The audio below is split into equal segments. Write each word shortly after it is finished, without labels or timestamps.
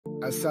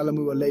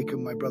Assalamu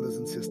alaikum, my brothers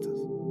and sisters.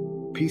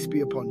 Peace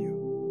be upon you.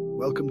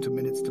 Welcome to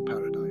Minutes to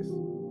Paradise.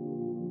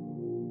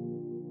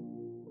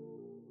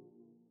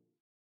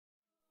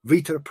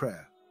 Witr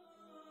Prayer.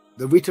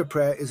 The Witr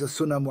Prayer is a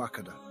Sunnah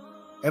Muakkada,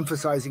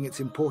 emphasizing its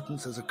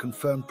importance as a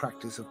confirmed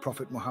practice of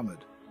Prophet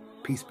Muhammad,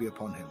 peace be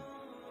upon him.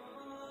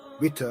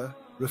 Witr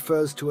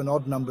refers to an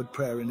odd-numbered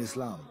prayer in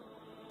Islam,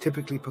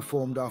 typically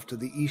performed after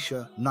the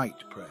Isha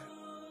night prayer.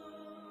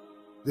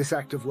 This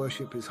act of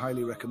worship is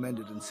highly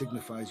recommended and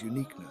signifies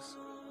uniqueness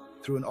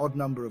through an odd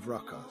number of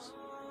rak'ahs,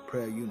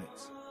 prayer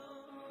units.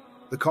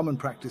 The common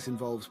practice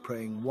involves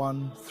praying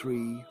 1,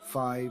 3,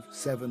 5,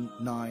 7,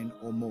 9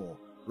 or more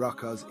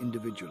rak'ahs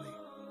individually.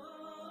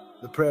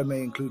 The prayer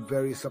may include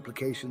various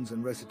supplications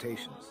and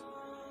recitations.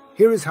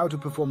 Here is how to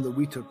perform the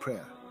Witr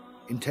prayer.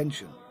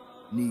 Intention,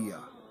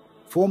 niyyah.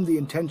 Form the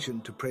intention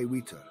to pray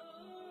Witr.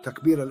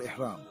 Takbir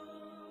al-Ihram.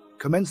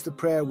 Commence the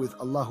prayer with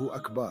Allahu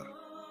Akbar.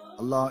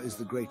 Allah is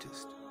the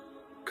greatest.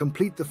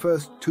 Complete the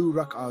first 2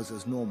 rak'ahs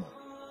as normal.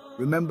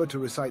 Remember to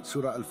recite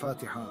Surah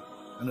Al-Fatiha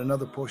and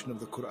another portion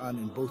of the Quran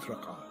in both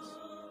rak'ahs.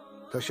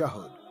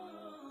 Tashahhud.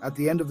 At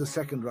the end of the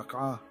second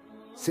rak'ah,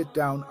 sit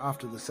down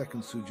after the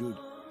second sujood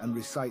and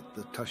recite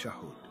the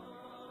Tashahhud.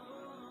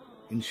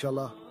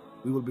 Inshallah,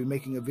 we will be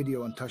making a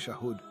video on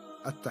Tashahhud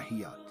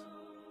at-Tahiyyat.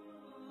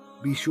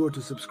 Be sure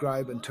to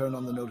subscribe and turn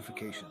on the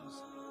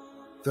notifications.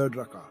 Third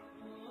rak'ah.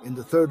 In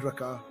the third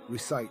rak'ah,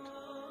 recite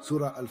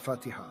Surah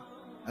Al-Fatiha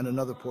and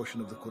another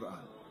portion of the Quran.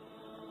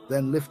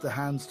 Then lift the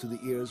hands to the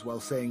ears while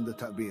saying the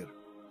Ta'bir,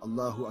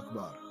 Allahu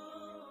Akbar.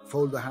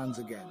 Fold the hands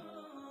again.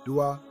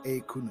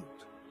 Dua-e-Kunut.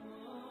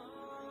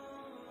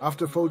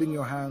 After folding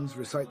your hands,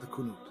 recite the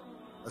Kunut,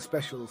 a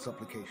special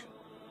supplication.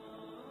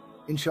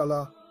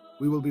 Inshallah,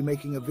 we will be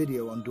making a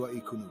video on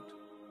Dua-e-Kunut.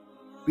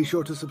 Be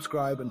sure to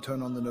subscribe and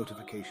turn on the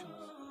notifications.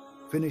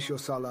 Finish your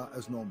salah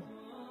as normal.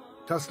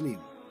 Taslim.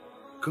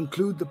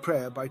 Conclude the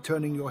prayer by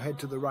turning your head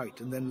to the right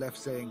and then left,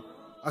 saying,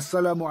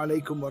 Assalamu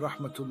alaikum wa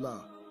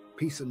rahmatullah.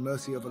 Peace and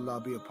mercy of Allah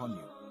be upon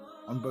you,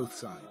 on both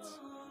sides.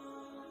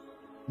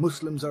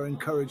 Muslims are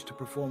encouraged to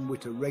perform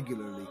Witr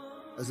regularly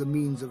as a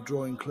means of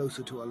drawing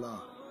closer to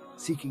Allah,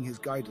 seeking His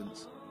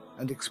guidance,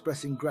 and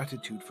expressing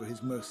gratitude for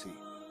His mercy.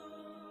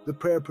 The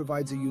prayer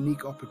provides a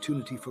unique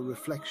opportunity for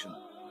reflection,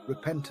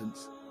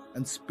 repentance,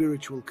 and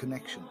spiritual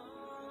connection,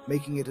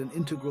 making it an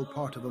integral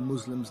part of a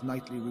Muslim's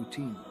nightly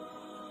routine.